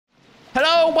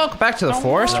Hello, welcome back to the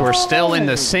forest. We're still in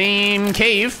the same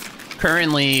cave.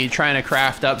 Currently trying to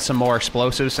craft up some more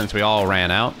explosives since we all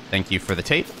ran out. Thank you for the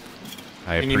tape.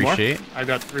 I appreciate. I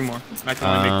got 3 more. I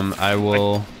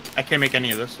can't make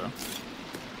any of this, so.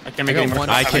 I can't make any more.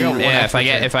 Yeah,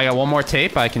 if I get one more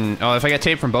tape, I can. Oh, if I get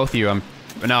tape from both of you,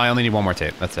 no, I only need 1 more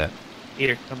tape. That's it.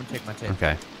 Here, come and take my tape.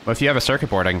 Okay. Well, if you have a circuit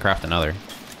board, I can craft another.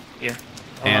 Here.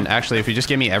 And actually, if you just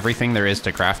give me everything there is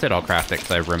to craft it, I'll craft it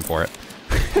because I have room for it.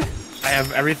 I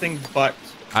have everything but.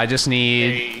 I just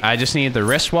need the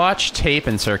wristwatch, tape,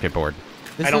 and circuit board.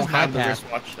 I don't have the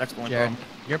wristwatch. That's the only problem.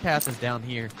 Your path is down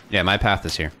here. Yeah, my path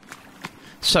is here.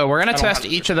 So we're gonna test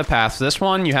each of the paths. This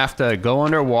one, you have to go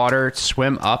underwater,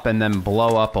 swim up, and then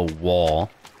blow up a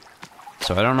wall.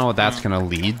 So I don't know what that's gonna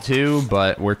lead to,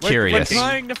 but we're curious. We're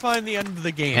trying to find the end of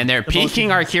the game. And they're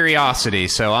piquing our curiosity,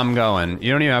 so I'm going.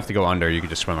 You don't even have to go under. You can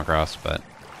just swim across, but.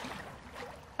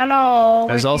 Hello.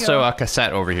 There's also a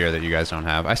cassette over here that you guys don't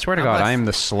have. I swear to God, I am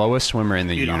the slowest swimmer in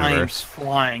the universe. I am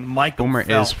flying. Michael Boomer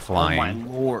Phelps. is flying. Oh my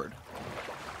lord.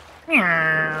 You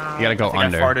gotta go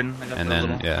under. And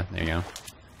then, yeah, there you go.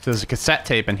 So there's a cassette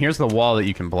tape, and here's the wall that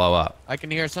you can blow up. I can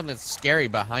hear something scary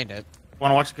behind it. Want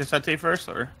to watch the cassette tape first,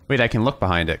 or? Wait, I can look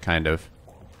behind it, kind of.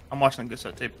 I'm watching the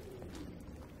cassette tape.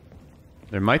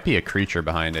 There might be a creature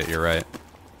behind it, you're right.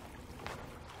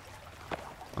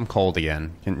 I'm cold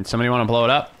again. Can somebody want to blow it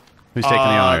up? Who's taking the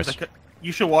honors?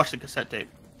 You should watch the cassette tape.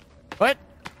 What?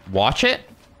 Watch it?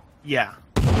 Yeah.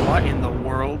 What in the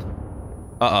world?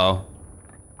 Uh-oh.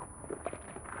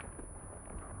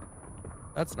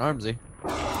 That's an Armsy.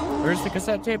 Where's the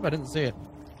cassette tape? I didn't see it.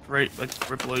 Right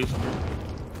below you somewhere.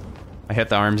 I hit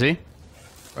the Armsy.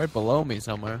 Right below me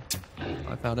somewhere.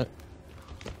 I found it.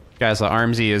 Guys, the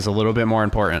Armsy is a little bit more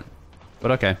important.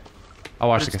 But okay. I'll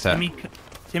watch the cassette.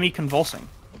 Timmy convulsing.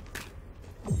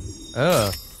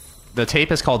 Oh. The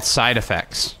tape is called Side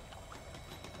Effects.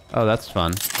 Oh, that's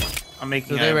fun. I'm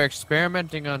making. So they were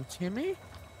experimenting on Timmy?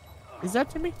 Is that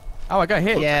Timmy? Oh, I got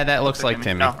hit. Yeah, that looks like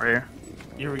Timmy. No, right here.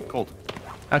 You're cold.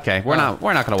 Okay, we're not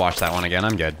gonna watch that one again.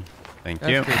 I'm good. Thank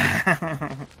you.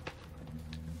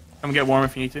 Come get warm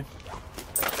if you need to.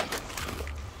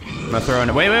 I'm gonna throw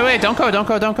in. Wait! Don't go!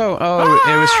 Oh,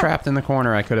 it was trapped in the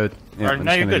corner. I could have. Yeah, right,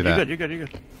 no, you're good. You're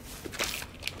good.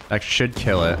 That should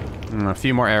kill it. A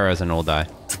few more arrows and it'll die.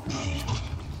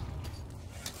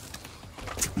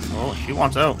 Oh, she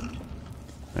wants out.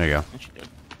 There you go. She did.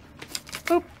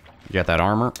 Boop. You got that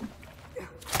armor?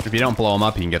 If you don't blow them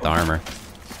up, you can get the armor.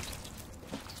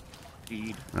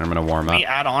 Indeed. I'm gonna warm up.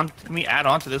 Can we add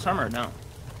on to this armor or no?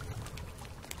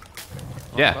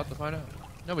 Yeah. I'm about to find out.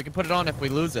 No, we can put it on if we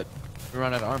lose it. We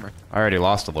run out of armor. I already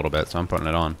lost a little bit, so I'm putting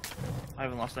it on. I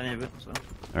haven't lost any of it, so.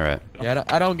 All right. Yeah,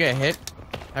 I don't get hit.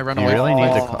 I run You away. really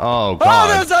need to. Oh God. Oh,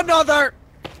 there's another.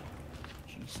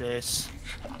 Jesus.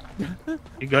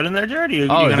 You good in there, Jared?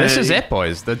 This is it,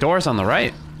 boys. The door's on the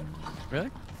right. Really?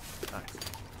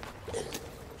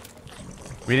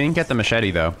 We didn't get the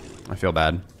machete though. I feel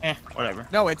bad. Whatever.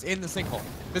 No, it's in the sinkhole.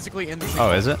 Physically in the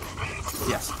sinkhole. Oh, is it?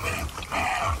 Yes.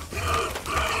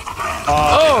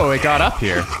 Oh, it got up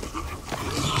here.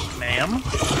 Ma'am?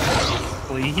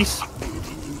 Please?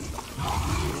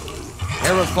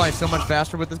 Arrows fly so much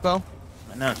faster with this bow.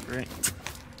 I know, it's great.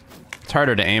 It's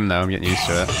harder to aim though. I'm getting used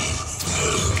to it.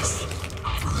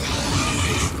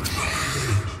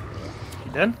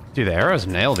 You dead? Dude, the arrows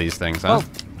nail these things, huh?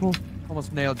 Oh,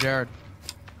 almost nailed Jared.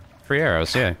 Free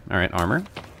arrows, yeah. All right, armor.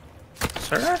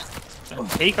 Sir?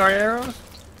 Take our arrows?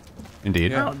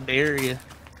 Indeed. Yeah. How dare you?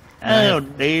 How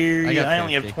dare you? I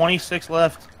only have 26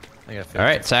 left. I got 50. All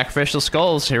right, sacrificial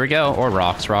skulls. Here we go. Or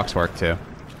rocks. Rocks work too.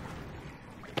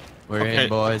 We're in,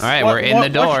 boys. All right, we're in the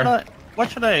door. What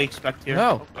should I expect here?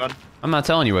 No. Oh, God. I'm not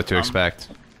telling you what to expect.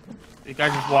 The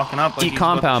guy's just walking up. Like Eat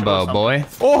compound bow, boy.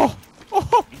 Oh!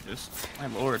 Jesus, my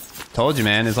lord. Told you,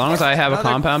 man. As long as I have a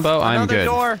compound bow, I'm good.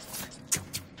 Door.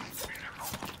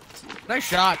 Nice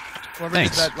shot. Whoever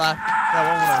Thanks. did that one when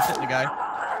I was hitting the guy.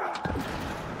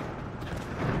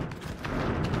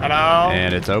 Hello?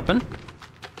 And it's open.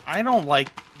 I don't like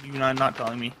you not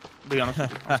telling me. To be honest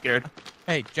with you. I'm scared.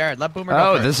 Hey, Jared, let Boomer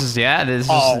go first. This is this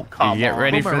Oh, is. come Get on.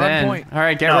 ready Boomer, for run then. point. All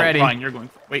right, get No, ready. Fine, you're going.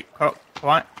 Wait, come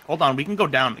on. Hold on. We can go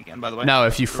down again, by the way. No,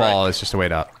 if you You're fall, right. it's just a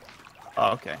wait up.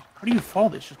 Oh, okay. How do you fall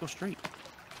this? Just go straight.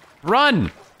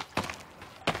 Run!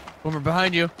 Boomer,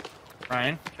 behind you.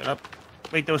 Ryan, shut up.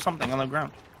 Wait, there was something on the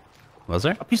ground. Was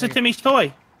there? A piece of Timmy's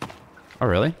toy. Oh,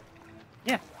 really?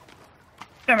 Yeah.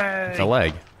 Timmy! It's a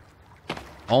leg.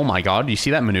 Oh my God! Do you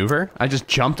see that maneuver? I just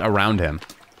jumped around him.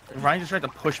 Ryan just tried to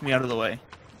push me out of the way.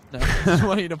 No, I just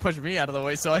want you to push me out of the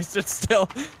way so I stood still.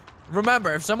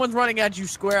 Remember, if someone's running at you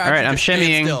square, All right, I'm just stand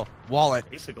shimmying. Still. Wallet.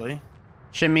 Basically.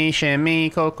 Shimmy, shimmy,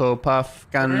 Cocoa Puff.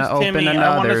 Gonna Where's open Timmy? I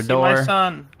wanna another see door. my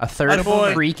son. A third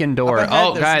Attaboy. freaking door. Up ahead,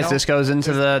 Oh, there's guys, no- this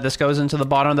goes into the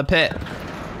bottom of the pit.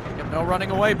 Yep, no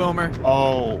running away, Boomer.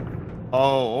 Oh.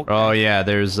 Oh, okay. Oh yeah,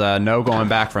 there's no going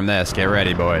back from this. Get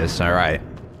ready, boys. All right.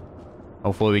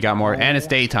 Hopefully we got more, and it's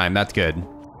daytime. That's good.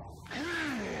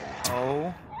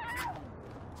 Oh.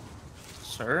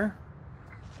 Sir?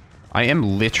 I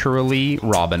am literally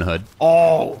Robin Hood.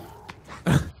 Oh.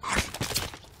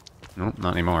 Nope,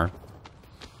 not anymore.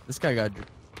 This guy got...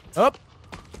 Oh!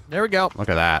 There we go. Look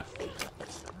at that.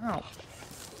 Ow.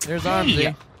 There's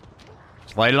Armsy.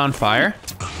 Light it on fire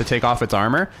to take off its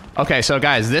armor. Okay, so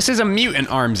guys, this is a mutant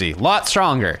Armsy. Lot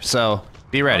stronger, so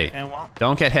be ready. Okay, well,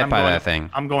 Don't get hit by that thing.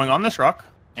 I'm going on this rock.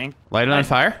 Light it on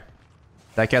fire.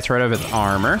 That gets rid of its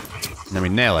armor. And then we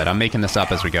nail it. I'm making this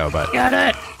up as we go, but... Got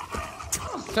it.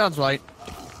 Sounds right.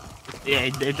 Yeah,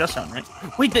 it does sound right.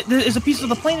 Wait, there's a piece of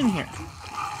the plane in here.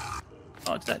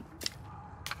 Oh, it's that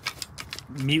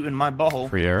mute in my butthole.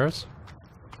 3 arrows?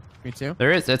 Me too.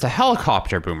 There is. It's a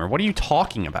helicopter, Boomer. What are you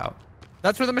talking about?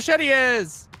 That's where the machete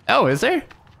is! Oh, is there?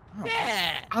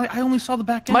 Yeah! I only saw the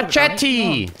back end.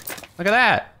 Machete! Look at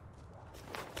that.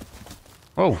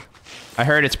 Whoa. I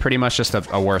heard it's pretty much just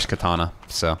a worse katana,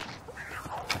 so.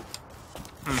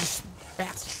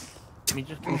 Let me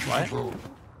just fly it.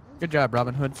 Good job,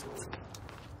 Robin Hood.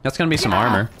 That's gonna be some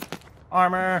armor.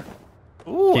 Armor.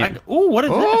 Ooh, Yeah. ooh, what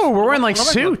is this? Oh, we're wearing like What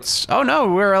am I doing? suits. Oh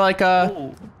no, we're like a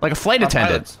Ooh. flight attendant.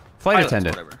 Pilots. Flight Pilots,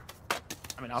 attendant. whatever.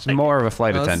 I mean, I'll It's take more of a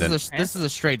flight No, attendant. this is a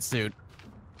straight suit.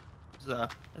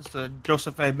 It's the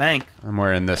Joseph A. Bank. I'm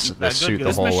wearing this Good, suit the good.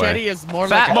 This whole machete way. is more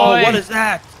Fat like boy! Oh, what is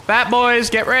that? Fat boys,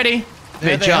 get ready.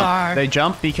 There they jump. are. They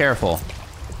jump. Be careful.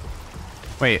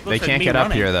 Wait, they Looks like can't me get up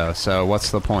running. here though. So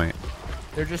what's the point?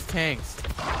 They're just tanks.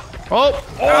 Oh!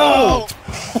 Oh!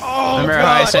 Oh! Remember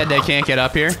how I said they can't get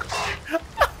up here?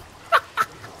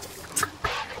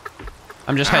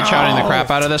 I'm just headshotting the crap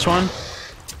out of this one.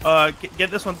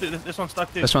 Get this one through. This one's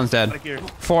stuck too. This one's dead. Back here.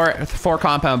 Four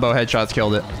compound bow headshots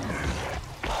killed it.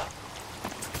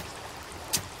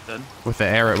 Dead. With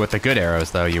the good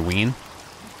arrows though, you ween.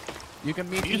 You can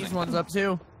meet these ones up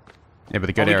too. Yeah, but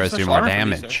the good Oh, we arrows just do switched more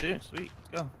armor for these, damage. too. Sweet,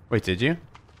 let's go. Wait, did you?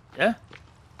 Yeah.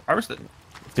 Harvested.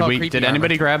 called creepy Did armor.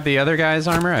 anybody grab the other guy's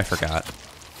armor? I forgot.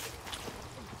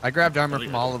 I grabbed armor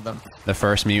from all of them. The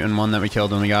first mutant one that we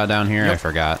killed when we got down here? I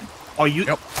forgot. Oh, you.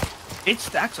 Yep. It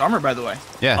stacks armor, by the way.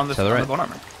 Yeah, on the, to the on right. the bone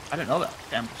armor. I didn't know that.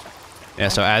 Damn. Yeah,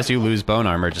 so as you lose bone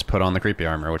armor, just put on the creepy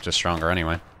armor, which is stronger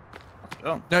anyway. Let's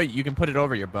go. No, you can put it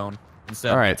over your bone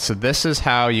instead. Alright, so this is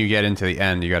how you get into the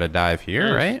end. You gotta dive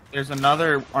here, right? There's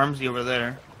another Armsy over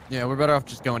there. Yeah, we're better off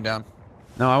just going down.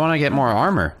 No, I want to get more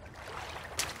armor.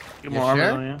 Get You more armor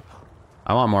sure? on you.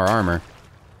 I want more armor.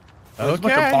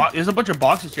 There's a bunch of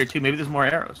boxes here too. Maybe there's more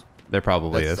arrows. There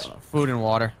probably That's, is, food and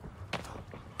water.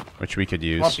 which we could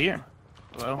Come up use. here.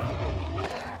 Hello.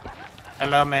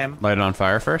 Hello, ma'am. Light it on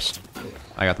fire first.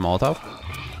 I got the Molotov.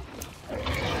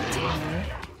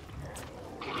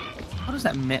 How does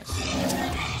that miss?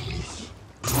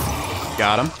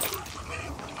 Got him.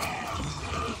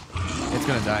 It's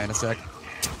gonna die in a sec.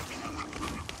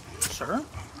 Sir?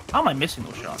 How am I missing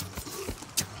those shots?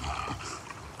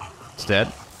 It's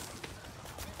dead.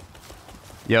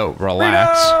 Yo,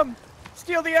 relax. Freedom!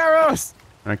 Steal the arrows!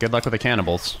 Alright, good luck with the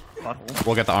cannibals. Butthole.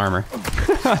 We'll get the armor.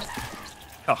 God.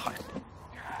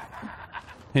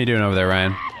 How you doing over there,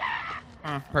 Ryan?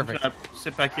 Perfect. I'm gonna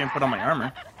sit back here and put on my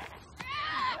armor.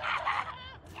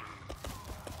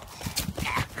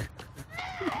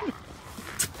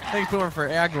 Thanks, Boomer, for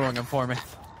aggroing him for me. No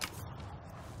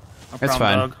It's problem,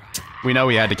 fine. dog. We know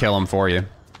we had to kill him for you.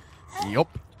 Yup.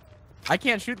 I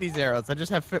can't shoot these arrows. I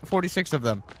just have 46 of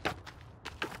them.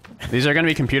 These are gonna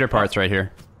be computer parts right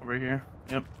here, Over here.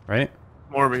 Yep. right?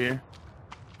 More over here.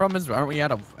 Problem is, aren't we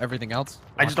out of everything else?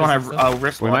 I just don't have Watches and stuff? a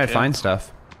wristwatch. We might yet. find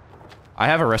stuff. I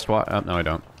have a wristwatch. Oh, no, I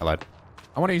don't. I lied.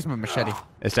 I want to use my machete.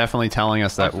 It's definitely telling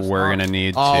us that Watch this we're arm. gonna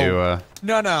need Oh. to.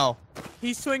 No.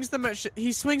 He swings the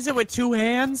he swings it with 2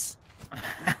 hands.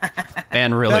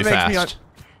 And really That makes me fast.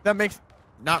 That makes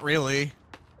not really.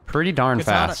 Pretty darn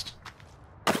Katana- fast.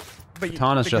 But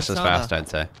Katana's the just as katana- fast, I'd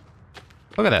say.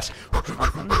 Look at this.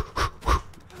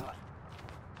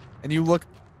 And you look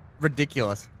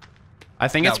ridiculous. I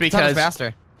think No, it's katana's because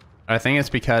faster. I think it's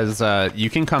because you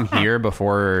can come here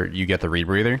before you get the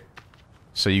rebreather,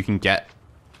 so you can get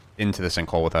into the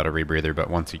sinkhole without a rebreather.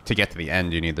 But to get to the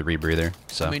end, you need the rebreather.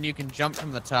 So. I mean, you can jump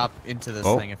from the top into this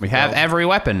Oh, thing. If we you have go. every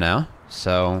weapon now.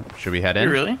 So should we head in? You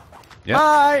really? Yep.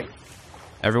 Hi.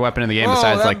 Every weapon in the game Whoa,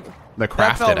 besides that- like the crafted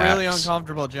That felt really axe.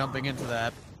 uncomfortable jumping into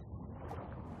that.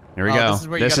 Here we Oh, go. this is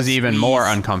where you This gotta is even more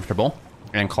squeeze. uncomfortable.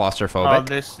 And Oh, claustrophobic.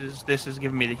 this is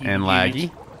giving me the heat. And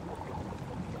laggy.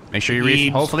 Make sure you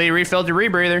Heebs. hopefully you refilled your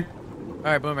rebreather. All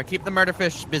right, Boomer, keep the murder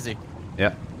fish busy.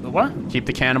 Yep. The what? Keep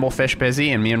the cannibal fish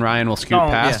busy, and me and Ryan will scoot No,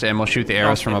 past yeah. and we'll shoot the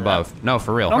arrows say from that. above. No,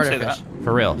 for real. Don't Murder say fish. that.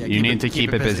 For real. Yeah, You need to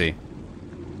keep it busy.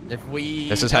 If we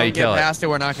This is how don't you get kill it. past it,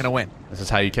 we're not gonna win. This is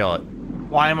how you kill it.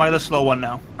 Why am I the slow one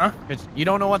now? Huh? 'Cause you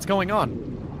don't know what's going on.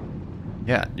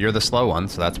 Yeah, you're the slow one,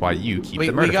 so that's why you keep We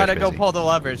the murder gotta fish go busy. pull the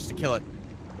levers to kill it.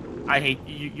 I hate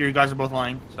you. You guys are both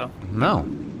lying. So No. All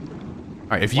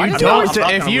right, if you Why not? don't, I'm not if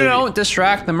gonna you believe you. don't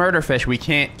distract the murder fish, we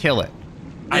can't kill it.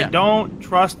 I Yeah. don't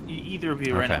trust either of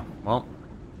you right Okay. now. Well,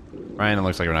 Ryan, it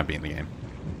looks like we're not beating the game.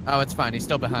 Oh, it's fine. He's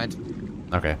still behind.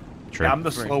 Okay. True. Yeah, I'm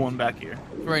the Great. slow one back here.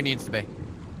 Where he needs to be.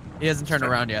 He hasn't turned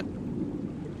around yet.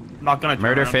 I'm not gonna turn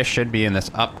Murder around. fish should be in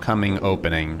this upcoming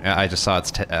opening. I just saw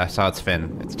its I saw its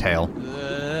fin, its tail.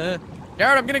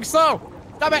 Jared, I'm getting slow.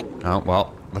 Stop it. Oh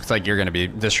well, looks like you're gonna be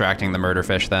distracting the murder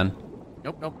fish then.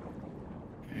 Nope, nope.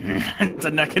 It's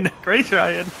a neck and neck race,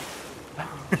 Ryan.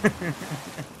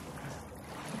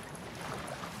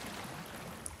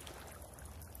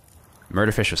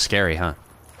 Murder fish was scary, huh?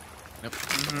 Nope.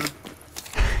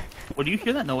 Well, do you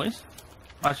hear that noise?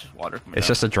 Oh, that's just water. coming It's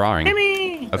down. just a drawing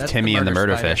Timmy. of That's Timmy the and the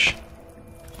murder murder spider. fish.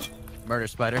 Murder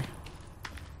spider.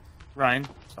 Ryan,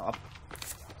 stop.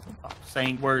 Stop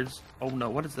saying words. Oh no,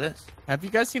 what is this? Have you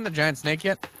guys seen the giant snake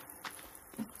yet?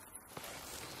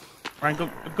 Ryan,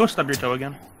 go stub your toe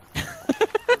again.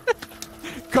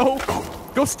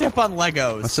 Go step on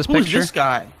Legos. What's this Who's picture? this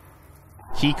guy?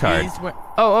 Key card. He's we- Oh,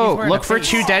 he's oh, wearing look a for face.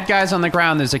 2 dead guys on the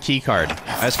ground. There's a key card.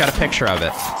 I just got a picture of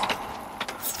it.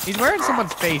 He's wearing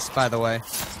someone's face, by the way.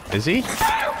 Is he?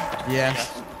 Yeah.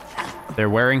 They're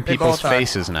wearing They people's both are.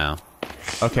 faces now.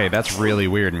 Okay, that's really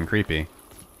weird and creepy.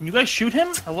 Can you guys shoot him?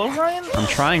 Hello, Ryan? I'm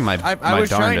trying my I was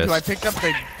trying darndest. to. I picked up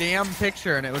the damn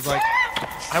picture and it was like,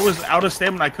 I was out of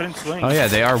stamina. I couldn't swing. Oh yeah,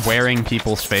 they are wearing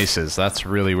people's faces. That's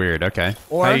really weird. Okay.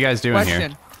 or How you guys doing here?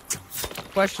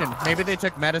 Question. Maybe they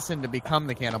took medicine to become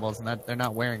the cannibals and that they're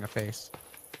not wearing a face.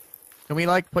 Can we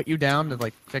like put you down to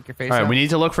like check your face All right, out? we need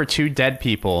to look for 2 dead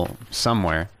people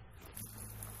somewhere.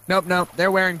 Nope, nope.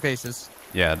 They're wearing faces.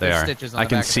 Yeah, they There's are. stitches on I the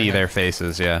can back of see their their head.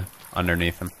 faces, yeah,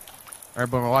 underneath them. All right,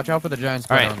 Boomer, watch out for the giant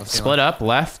All spider on right, the ceiling. split up,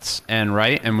 left and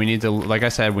right, and we need to, like I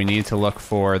said, we need to look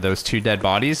for those 2 dead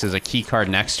bodies. There's a key card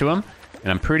next to them,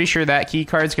 and I'm pretty sure that key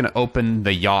card's gonna open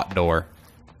the yacht door.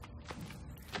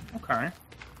 Okay.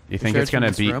 You think sure it's it's in gonna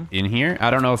this be room? in here? I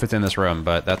don't know if it's in this room,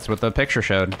 but that's what the picture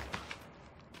showed.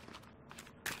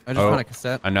 I just Oh. want a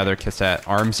cassette. Another cassette.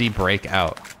 Armsy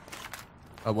Breakout.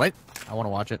 Oh, wait. I want to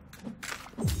watch it.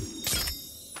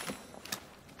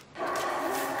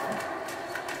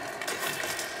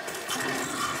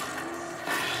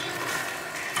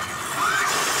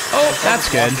 Oh, that's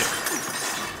good.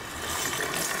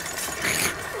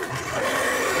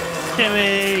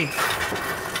 Timmy!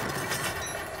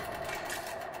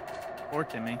 Poor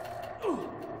Timmy.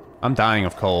 I'm dying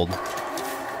of cold.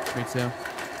 Me too.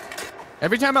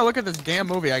 Every time I look at this damn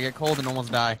movie, I get cold and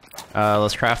almost die.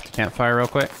 Let's craft a campfire real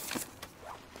quick.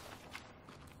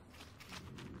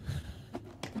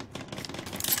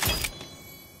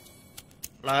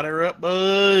 Light her up,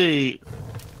 boy!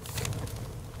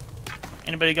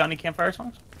 Anybody got any campfire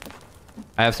songs?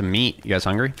 I have some meat. You guys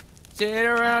hungry? Sit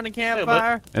around the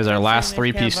campfire. There's our last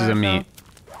 3 pieces of meat.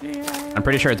 I'm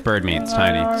pretty sure it's bird meat. It's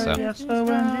tiny,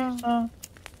 so.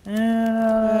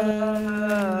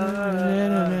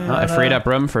 Oh, I freed up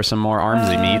room for some more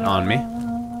Armsy meat on me.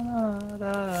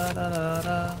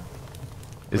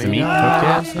 Is the meat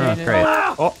cooked yet? Oh, great.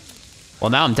 Oh, Well,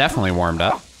 now I'm definitely warmed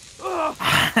up.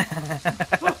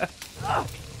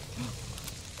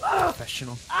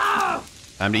 Professional.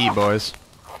 Time to eat, boys.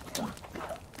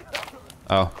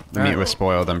 Oh, the meat was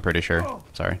spoiled, I'm pretty sure.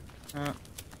 Sorry.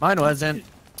 Mine wasn't.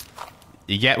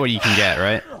 You get what you can get,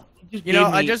 right? You know,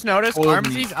 I just noticed Spoiled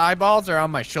meat. Armsy's eyeballs are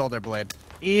on my shoulder blade.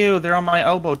 Ew, they're on my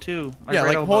elbow too. My Yeah, right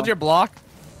like elbow. hold your block.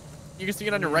 You can see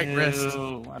it on your right wrist. Ew, I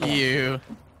don't want- Ew. You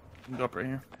can go up right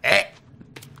here.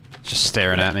 Just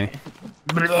staring at me.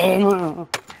 Like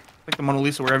the Mona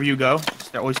Lisa, wherever you go,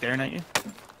 they're always staring at you.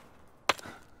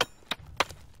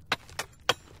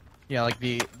 Yeah, like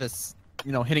this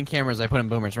hidden cameras I put in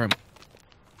Boomer's room.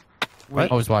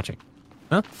 What? Always watching.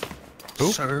 Huh?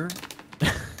 Who? Sir.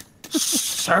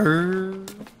 Sir.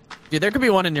 Dude, there could be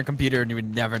one in your computer and you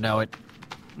would never know it.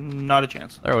 Not a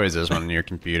chance. There always is one in your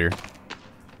computer.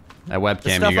 That The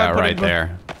webcam stuff you I got put right in Bo-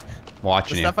 there. The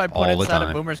Watching you stuff I put all the inside of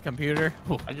time. Boomer's computer.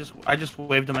 Ooh. I just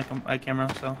waved to my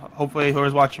camera, so hopefully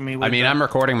whoever's watching me. I waved mean, up. I'm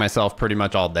recording myself pretty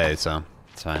much all day, so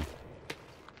it's fine.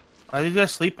 Why are you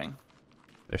guys sleeping?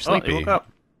 They're Oh, you sleepy. woke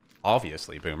up.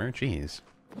 Obviously, Boomer. Jeez.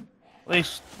 At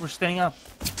least we're staying up.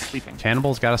 Sleeping.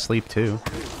 Cannibals gotta sleep too.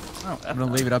 Oh, I'm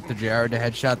gonna leave it up to Jared to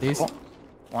headshot these.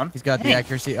 One. He's got the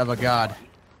accuracy of a god.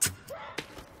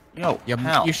 Yo, You,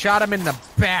 how? you shot him in the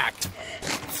back.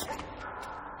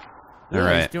 All Ooh,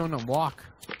 right. He's doing a walk.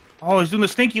 Oh, he's doing the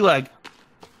stinky leg.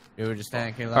 Dude, just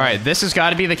thank you. All right, this has got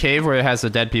to be the cave where it has the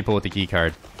dead people with the key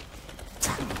card.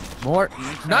 More.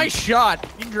 Nice shot.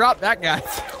 You dropped that guy.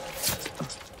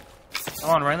 Come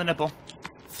on, right in the nipple.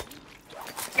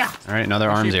 All right, another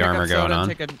Make sure you armsy pick up armor soda going and on.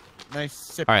 Take a nice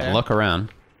sip All right, there. look around.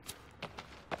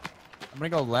 I'm gonna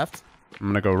go left. I'm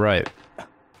gonna go right.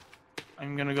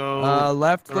 I'm gonna go.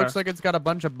 Left the looks rest. like it's got a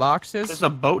bunch of boxes. There's a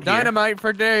boat here. Dynamite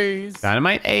for days.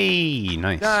 Dynamite. Hey,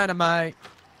 nice. Dynamite.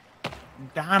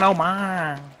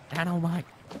 Dynamite. Dynamite.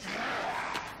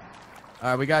 All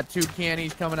right, we got 2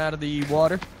 cannies coming out of the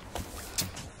water.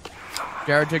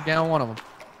 Jared took down one of them.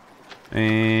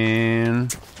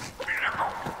 And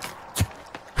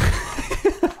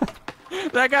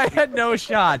That guy had no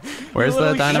shot. Where's He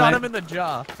the literally Shot dynamite? him in the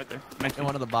jaw. Right there. Next In one.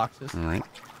 one of the boxes. all right.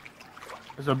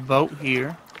 There's a boat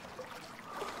here.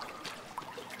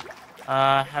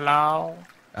 Hello.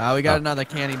 We got Oh. another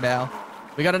canny bell.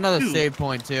 We got another Dude. save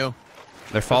point too.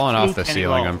 They're falling two off the candy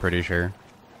ceiling. balls. I'm pretty sure.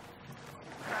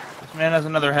 This man has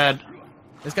another head.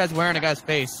 This guy's wearing a guy's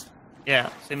face. Yeah,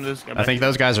 same as this guy. I think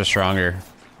those guys are stronger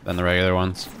than the regular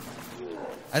ones.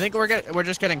 I think we're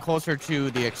just getting closer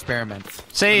to the experiment. Another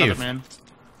Save. man.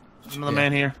 There's another Yeah.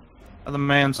 man here. Another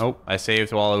man's Oh, I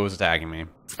saved while it was attacking me.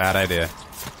 Bad idea.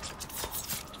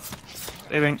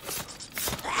 saving.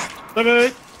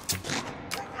 Saving.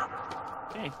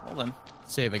 Okay, well then.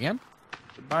 Save again.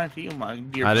 Goodbye to you, my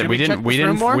dear. We we check didn't. We this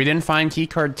room didn't. more? We didn't find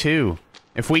keycard 2.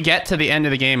 If we get to the end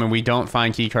of the game and we don't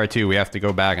find keycard 2, we have to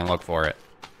go back and look for it.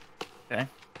 Okay.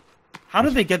 How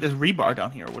did they get this rebar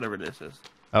down here, or whatever this is?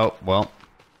 Oh well.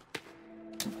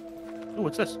 Ooh,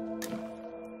 what's this?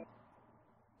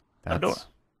 A door. That's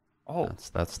Oh,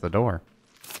 that's the door.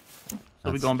 so we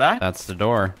That's- going back? That's the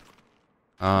door.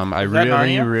 I Is that really,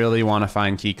 Narnia? really want to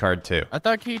find keycard 2. I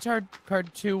thought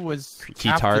card 2 was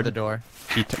Keytard? after the door.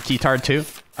 Keycard 2?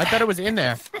 I thought it was in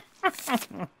there. Are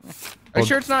Well- you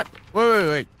sure it's not?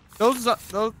 Wait. Those,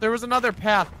 there was another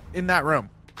path in that room.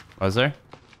 Was there?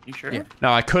 You sure? Yeah.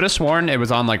 No, I could have sworn it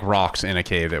was on like rocks in a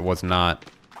cave. It was not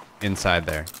inside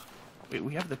there. Wait,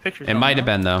 we have the pictures. It on might now. have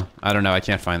been though. I don't know. I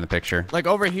can't find the picture. Like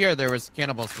over here, there was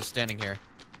cannibals just standing here.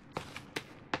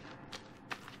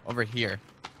 Over here,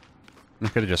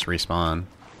 It could have just respawned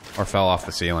or fell off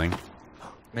the ceiling.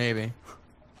 maybe.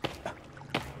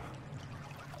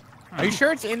 Are you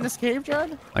sure it's in this cave,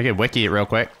 John? I could wiki it real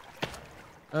quick.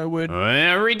 I would.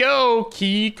 There we go.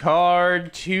 Key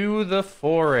card to the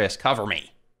forest. Cover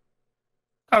me.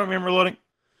 I don't remember loading.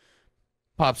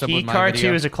 Pops up Key with my card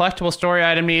video. 2 is a collectible story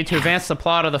item needed to advance the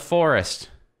plot of the forest.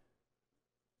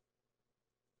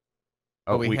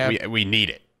 Oh, But we have- we need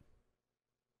it.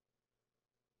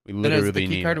 We Then is literally the key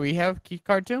need card it. we have key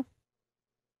card 2?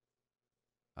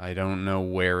 I don't know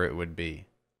where it would be.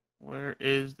 Where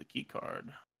is the key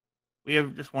card? We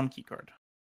have just one key card.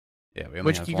 Yeah, we only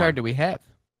Which have key one. card do we have?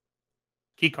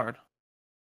 Key card.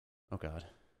 Oh god.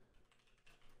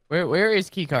 Where is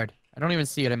key card? I don't even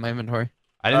see it in my inventory.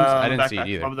 I didn't see it backpack,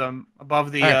 either.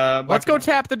 Above the. All right, let's go backpack.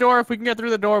 tap the door. If we can get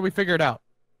through the door, we figure it out.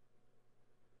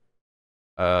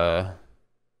 Come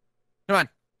Come on.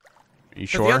 Are you 'Cause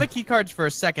sure? the other key card's for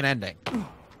a second ending.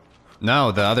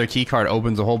 No, the other key card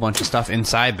opens a whole bunch of stuff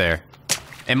inside there.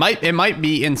 It might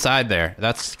be inside there.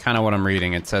 That's kind of what I'm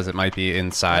reading. It says it might be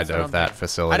inside That's what of I'm that thinking.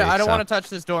 facility. I don't so- want to touch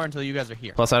this door until you guys are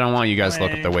here. Plus, I don't want you guys to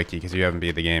look at the Hey. wiki because you haven't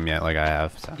beat the game yet, like I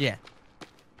have. So. Yeah.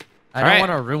 I All don't right.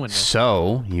 want to ruin this.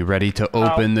 So, you ready to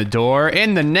open the door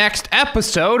in the next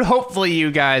episode? Hopefully,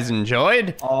 you guys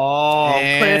enjoyed. Oh,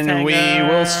 and we cliffhanger.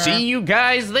 will see you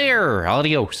guys there.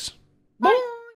 Adios.